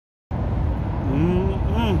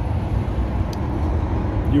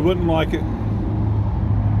You wouldn't like it.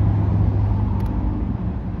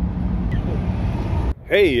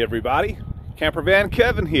 Hey everybody, Campervan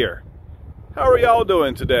Kevin here. How are y'all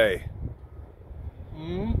doing today?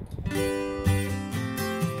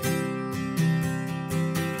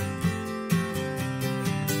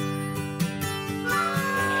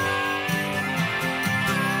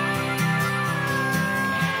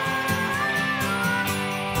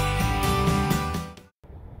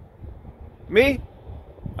 Me?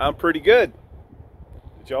 I'm pretty good.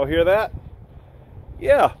 Did y'all hear that?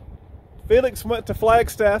 Yeah. Felix went to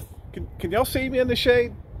Flagstaff. Can y'all see me in the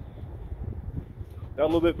shade? That a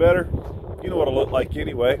little bit better? You know what I look like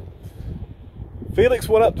anyway. Felix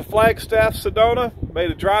went up to Flagstaff, Sedona, made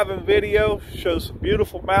a driving video, shows some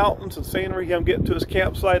beautiful mountains and scenery. Him getting to his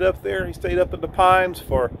campsite up there. He stayed up in the pines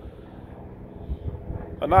for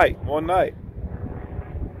one night.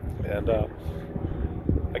 And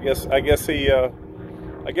I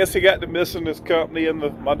guess he got to missing his company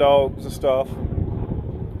and my dogs and stuff.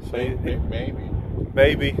 So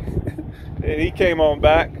maybe. And he came on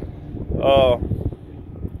back.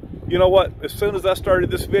 You know what? As soon as I started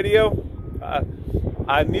this video,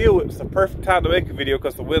 I knew it was the perfect time to make a video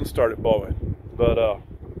because the wind started blowing. But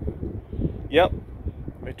yep.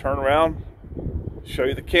 Let me turn around, show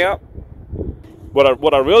you the camp.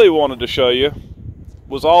 What I really wanted to show you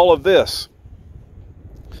was all of this.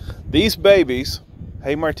 These babies.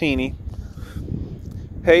 Hey Martini.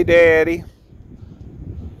 Hey Daddy.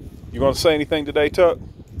 You want to say anything today, Tuck?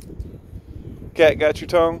 Cat got your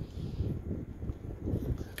tongue?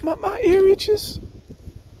 My ear itches.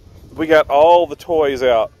 We got all the toys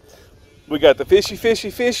out. We got the fishy. We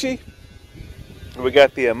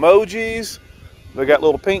got the emojis. We got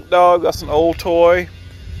little pink dog. That's an old toy.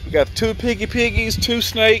 We got 2 piggies, 2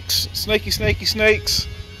 snakes, snaky snakes.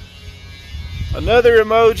 Another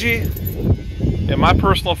emoji. And my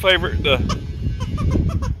personal favorite, the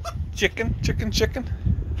chicken.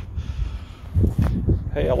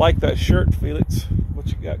 Hey, I like that shirt, Felix. What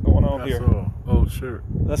you got going on here? That's an old shirt.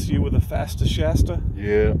 That's you with the fastest Shasta?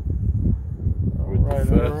 Yeah. With the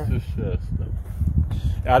fastest Shasta.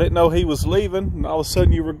 I didn't know he was leaving, and all of a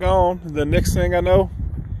sudden you were gone. And the next thing I know,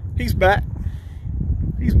 he's back.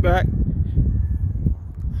 He's back.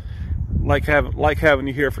 Like having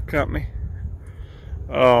you here for company.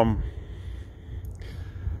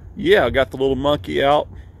 Yeah, I got the little monkey out.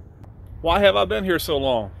 Why have I been here so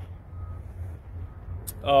long?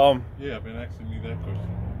 Yeah, I've been asking me that question.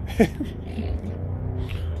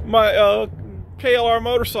 My KLR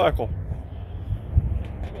motorcycle.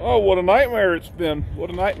 Oh, what a nightmare it's been.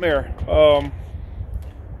 What a nightmare.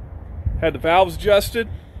 Had the valves adjusted.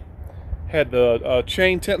 Had the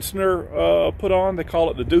chain tensioner put on. They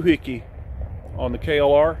call it the doohickey on the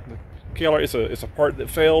KLR. The KLR is a part that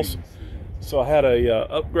fails. So I had a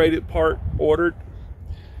upgraded part ordered,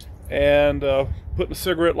 and putting a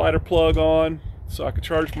cigarette lighter plug on so I could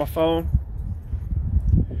charge my phone.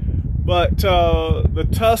 But the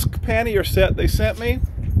Tusk pannier set they sent me,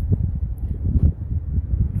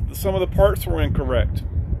 some of the parts were incorrect.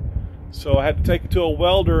 So I had to take it to a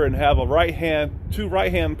welder and have two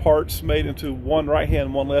right hand parts made into one right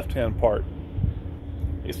hand, one left hand part.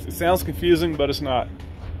 It sounds confusing, but it's not.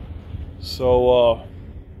 So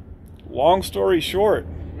long story short,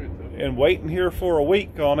 and waiting here for a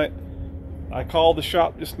week on it, I called the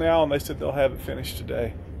shop just now and they said they'll have it finished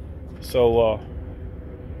today. So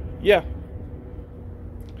yeah,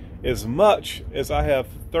 as much as I have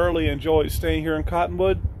thoroughly enjoyed staying here in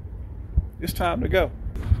Cottonwood, it's time to go.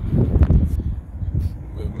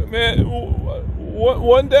 Man,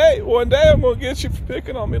 one day I'm gonna get you for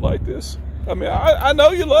picking on me like this. I mean, I know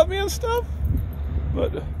you love me and stuff,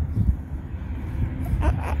 but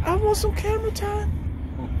I want some camera time.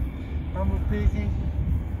 I'm a piggy.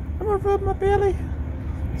 I'm gonna rub my belly.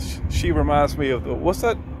 She reminds me of what's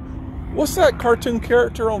that cartoon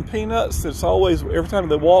character on Peanuts that's always, every time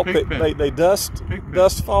they walk, they dust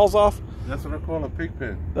falls off? That's what I call a pig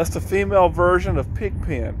pen. That's the female version of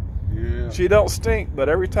Pigpen. Yeah. She don't stink, but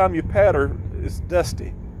every time you pat her, it's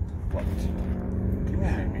dusty. What? Give me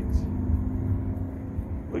babies.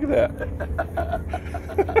 Look at that.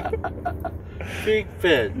 Pig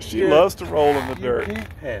pen. She loves to roll in the dirt. Pig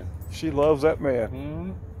pen. She loves that man.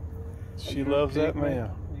 Hmm? She loves that man.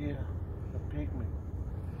 Yeah, a pigman.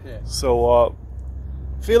 Yeah. So,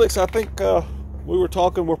 Felix, I think we were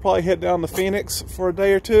talking, we'll probably head down to Phoenix for a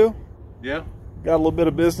day or two. Yeah. Got a little bit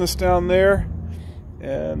of business down there.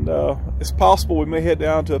 And it's possible we may head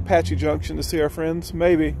down to Apache Junction to see our friends,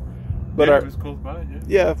 maybe. But yeah, it's close by,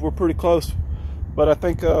 yeah, we're pretty close. But I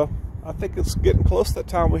think it's getting close that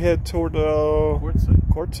time we head toward Quartzsite.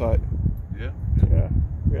 Quartzsite. Yeah.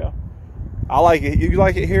 Yeah. Yeah. I like it. You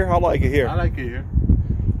like it here? I like it here. I like it here.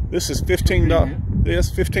 This is $15.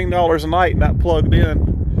 This $15 a night, not plugged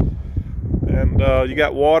in. And you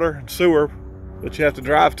got water and sewer, but you have to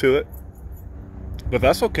drive to it. But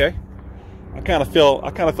that's okay. I kind of feel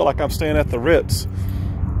like I'm staying at the Ritz.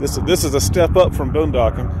 This is a step up from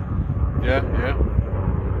boondocking. Yeah, yeah.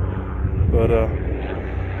 But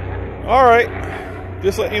all right,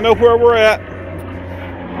 just letting you know where we're at.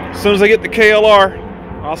 As soon as I get the KLR,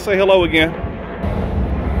 I'll say hello again.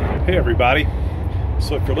 Hey everybody.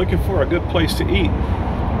 So if you're looking for a good place to eat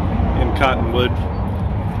in Cottonwood,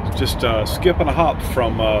 just skip and a hop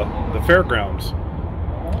from the fairgrounds.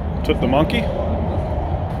 Took the monkey.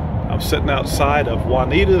 I'm sitting outside of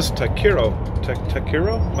Juanita's Taquero.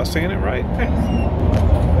 Taquero? Am I saying it right?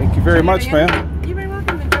 Thank you very much, ma'am. You're very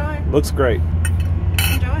welcome. Enjoy. Looks great.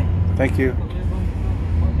 Enjoy. Thank you.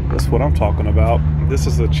 That's what I'm talking about. This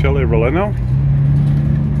is a chili relleno.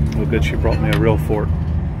 Oh, good, she brought me a real fork.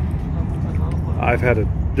 I've had a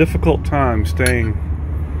difficult time staying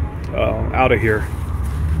out of here.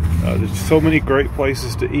 There's so many great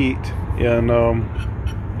places to eat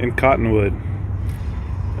in Cottonwood.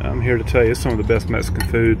 I'm here to tell you some of the best Mexican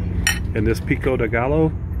food in this Pico de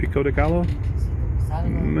Gallo. Pico de Gallo?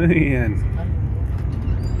 Man.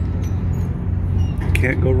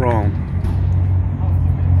 Can't go wrong.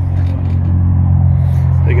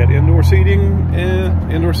 They got indoor seating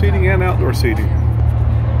and outdoor seating.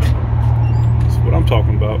 That's what I'm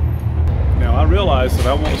talking about. Now I realize that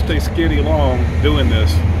I won't stay skinny long doing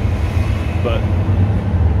this, but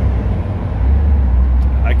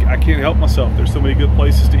I can't help myself. There's so many good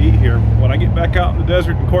places to eat here. When I get back out in the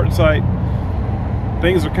desert and Quartzsite,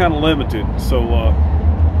 things are kind of limited. So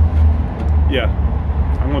yeah,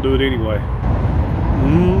 I'm gonna do it anyway.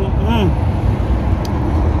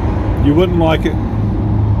 You wouldn't like it.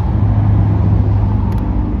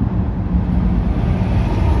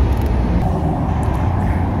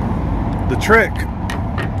 The trick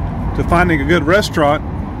to finding a good restaurant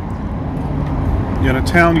in a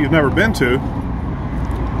town you've never been to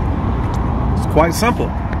is quite simple.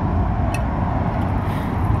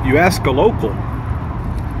 You ask a local.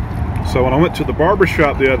 So when I went to the barber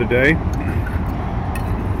shop the other day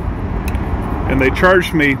and they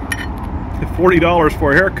charged me $40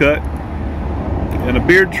 for a haircut and a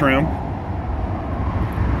beard trim,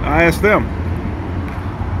 I asked them.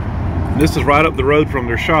 This is right up the road from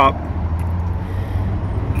their shop.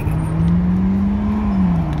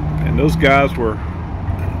 And those guys were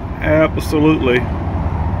absolutely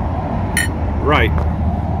right.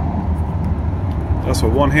 That's a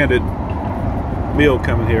one-handed meal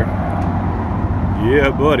coming here.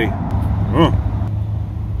 Yeah, buddy.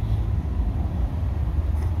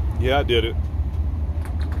 Yeah, I did it.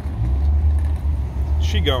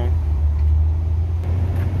 She gone.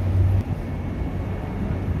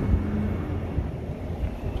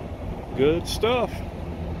 Good stuff.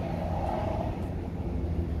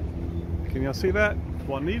 Can y'all see that?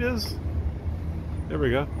 Juanita's. There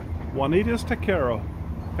we go. Juanita's Taquero.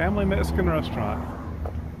 Family Mexican restaurant.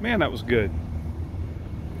 Man, that was good.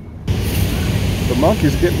 The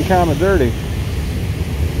monkey's getting kind of dirty.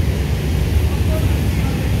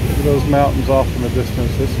 Look at those mountains off in the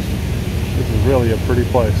distance. This is really a pretty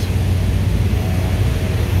place.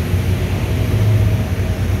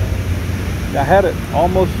 I had it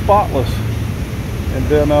almost spotless, and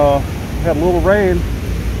then had a little rain,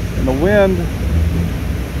 and the wind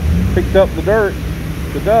picked up the dirt,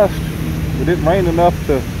 the dust. It didn't rain enough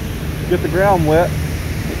to get the ground wet.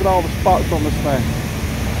 Look at all the spots on this thing.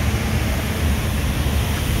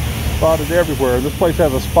 Spotted everywhere. This place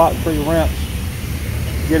has a spot-free rinse.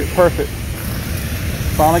 Get it perfect.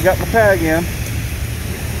 Finally got my tag in.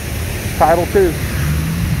 Title 2.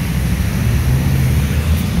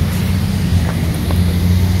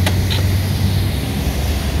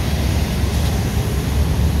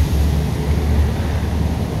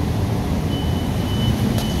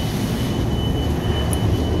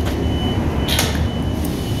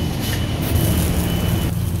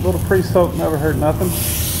 Little pre-soak never hurt nothing.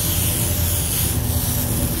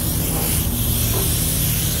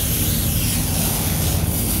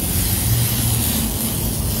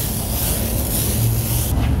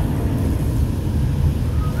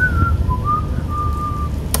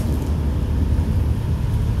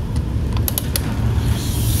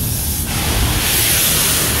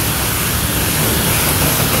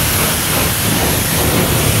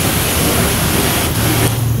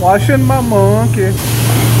 Washing my monkey.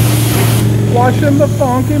 Washing the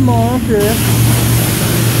funky monkey.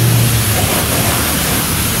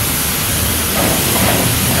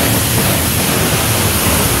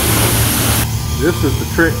 This is the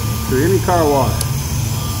trick to any car wash.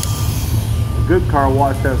 A good car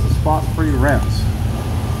wash has a spot-free rinse.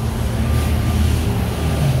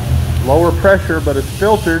 Lower pressure, but it's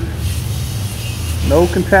filtered. No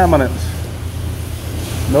contaminants.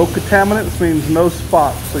 No contaminants means no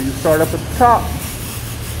spots. So you start up at the top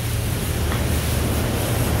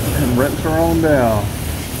and rinse her on down.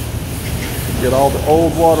 Get all the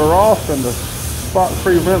old water off and the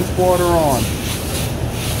spot-free rinse water on.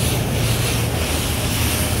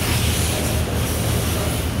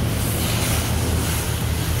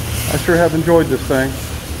 I sure have enjoyed this thing.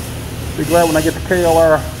 Be glad when I get the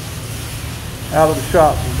KLR out of the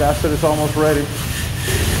shop. The guy said it's almost ready.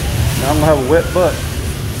 Now I'm gonna have a wet butt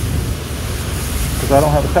because I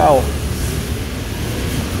don't have a towel.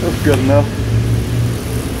 That's good enough.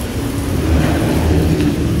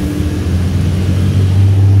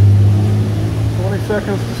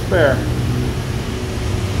 Seconds to spare.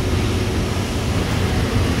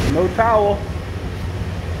 No towel,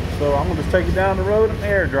 so I'm gonna just take it down the road and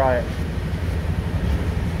air dry it.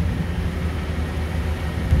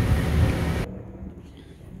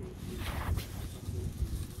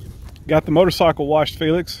 Got the motorcycle washed,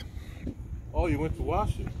 Felix. Oh, you went to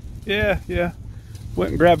wash it? Yeah.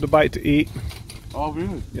 Went and grabbed a bite to eat. Oh,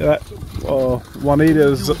 really? Yeah,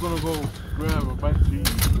 Juanita's. You were gonna go grab a bite to eat,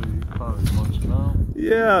 so you probably munch now.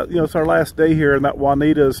 Yeah, you know, it's our last day here, and that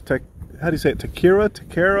Juanita's, how do you say it, Taqueria?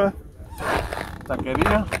 Taqueria?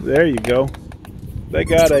 There you go. They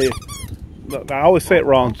got a, I always say it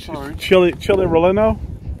wrong, chili relleno?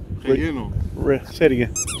 Relleno. Say it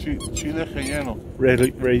again. Chile relleno.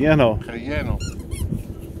 Relleno. Relleno.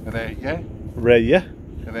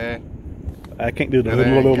 Relleno. I can't do the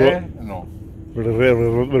No.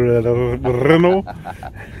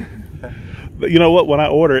 You know what? When I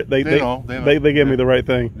order it, they know. give me the right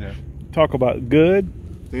thing. Yeah. Talk about good.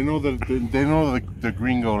 They know the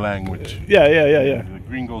Gringo language. Yeah. The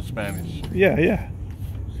Gringo Spanish. Yeah.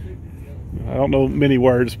 I don't know many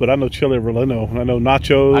words, but I know chile relleno. I know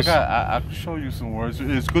nachos. I can show you some words.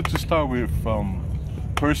 It's good to start with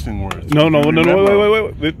cursing words. No,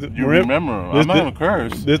 wait. You remember? I'm not gonna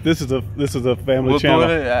curse. This is a family channel. We'll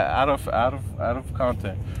do it out of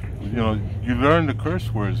content. You know, you learn the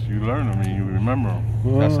curse words. You learn them and you remember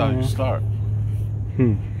them. That's how you start.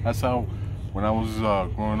 That's how. When I was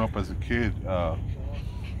growing up as a kid,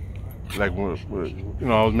 like you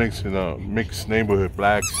know, I was mixed in a mixed neighborhood,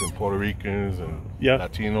 blacks and Puerto Ricans and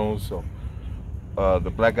Latinos. So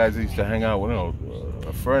the black guys that used to hang out with,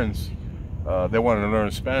 friends. They wanted to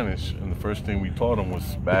learn Spanish, and the first thing we taught them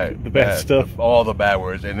was bad stuff, all the bad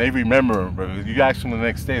words, and they remember them. But you ask them the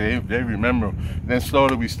next day, they remember them. And then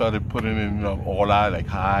slowly we started putting in hola, like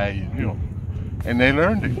hi, and they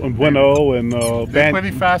learned it. And bueno and they're pretty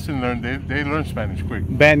fast and learn. They learn Spanish quick.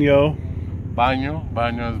 Baño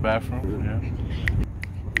is bathroom.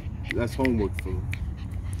 Yeah, that's homework for them.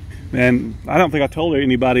 And I don't think I told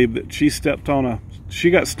anybody that she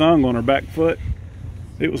got stung on her back foot.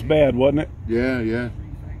 It was bad, wasn't it? Yeah.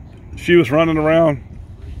 She was running around,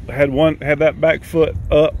 had that back foot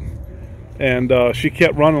up, and she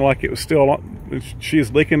kept running like it was still on. She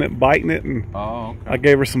was licking it, biting it, and I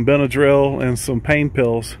gave her some Benadryl and some pain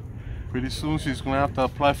pills. Pretty soon she's gonna have to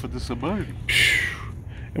apply for disability.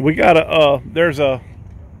 And we got there's a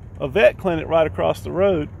vet clinic right across the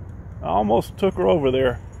road. I almost took her over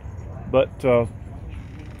there, but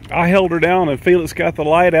I held her down, and Felix got the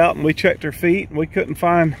light out, and we checked her feet, and we couldn't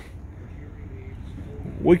find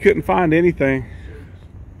anything.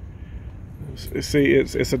 See,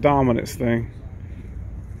 it's a dominance thing.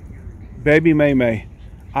 Baby MaeMae,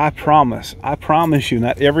 I promise you,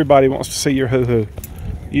 not everybody wants to see your hoo-hoo.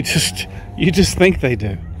 You just think they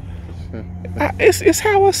do. It's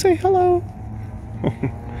how I say hello.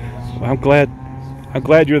 Well, I'm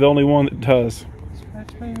glad you're the only one that does.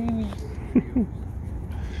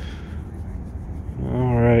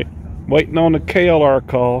 All right, waiting on the KLR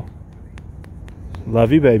call.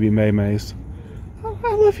 Love you, baby MaeMaes. Oh,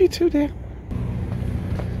 I love you too, Dan.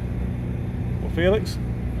 Well, Felix,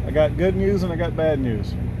 I got good news and I got bad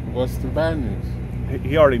news. What's the bad news?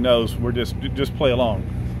 He already knows. We're just play along.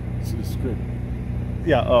 It's good.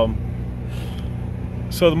 Yeah.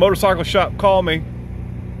 So the motorcycle shop called me.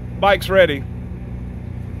 Bike's ready.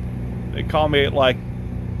 They called me at like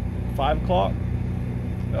 5 o'clock.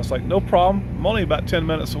 I was like, no problem. I'm only about 10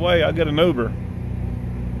 minutes away. I'll get an Uber.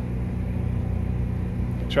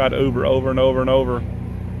 Tried to Uber over and over and over.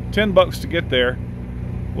 $10 to get there.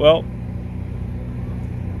 Well,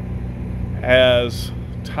 as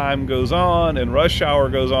time goes on and rush hour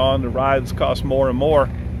goes on, the rides cost more and more.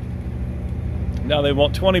 Now they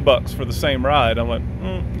want $20 for the same ride. I'm like,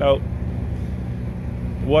 no.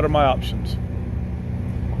 What are my options?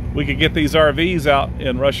 We could get these RVs out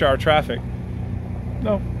in rush hour traffic.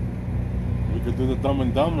 No. We could do the Dumb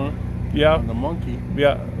and Dumber. Yeah. On the monkey.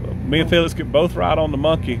 Yeah. Me and Felix could both ride on the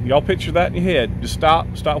monkey. Y'all picture that in your head. Just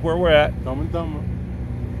stop where we're at. Dumb and Dumber.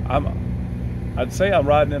 I'd say I'm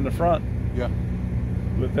riding in the front. Yeah.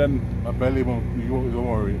 But then my belly won't. You don't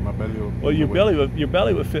worry. My belly will. Well, your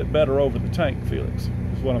belly would fit better over the tank, Felix.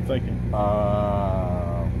 Is what I'm thinking.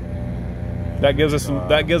 Man. That gives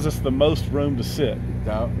us the most room to sit.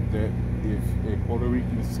 Doubt that if a Puerto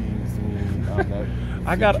Rican sees me on that.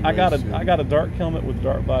 I got a dark helmet with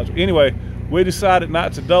dark visor. Anyway, we decided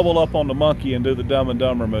not to double up on the monkey and do the Dumb and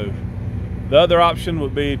Dumber move. The other option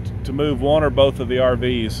would be to move one or both of the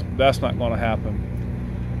RVs. That's not going to happen.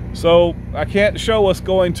 So I can't show us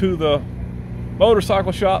going to the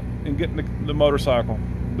motorcycle shop and getting the motorcycle,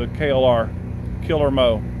 the KLR, Killer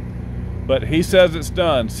Mo. But he says it's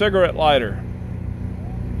done. Cigarette lighter,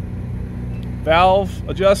 valve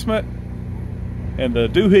adjustment, and the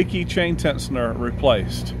doohickey chain tensioner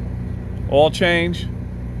replaced. Oil change,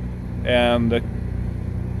 and the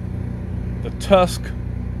Tusk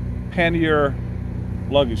pannier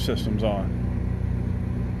luggage system's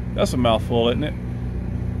on. That's a mouthful, isn't it?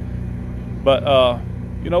 But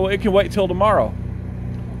you know, it can wait till tomorrow.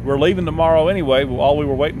 We're leaving tomorrow anyway, but all we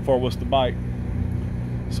were waiting for was the bike.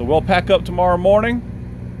 So we'll pack up tomorrow morning,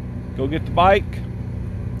 go get the bike.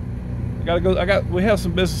 We have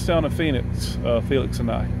some business down in Phoenix, Felix and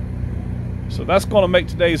I. So that's going to make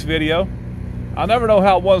today's video. I never know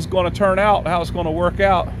how one's going to turn out, how it's going to work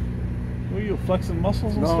out. Were you flexing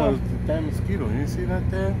muscles and stuff? No, it's the damn mosquito. You see that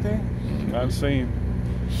damn thing? I've seen.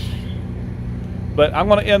 But I'm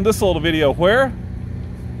going to end this little video where?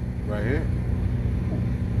 Right here.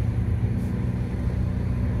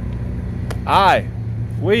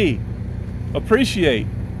 We appreciate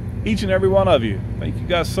each and every one of you. Thank you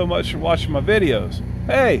guys so much for watching my videos.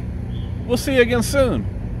 Hey, we'll see you again soon.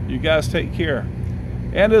 You guys take care.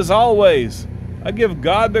 And as always, I give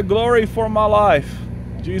God the glory for my life.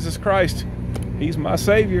 Jesus Christ, He's my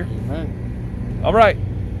Savior. Amen. All right.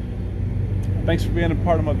 Thanks for being a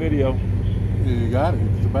part of my video. You got it.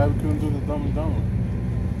 It's bad we couldn't do the Dumb and Dumber.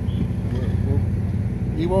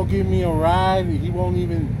 He won't give me a ride. He won't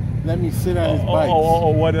even let me sit on his bike.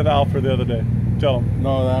 What did I offer the other day? Tell him.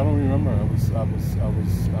 No, I don't remember.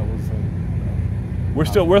 We're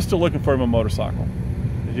still looking for him a motorcycle.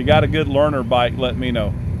 If you got a good learner bike, let me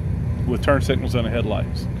know. With turn signals and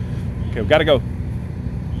headlights. Okay, we gotta go.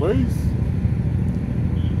 Please.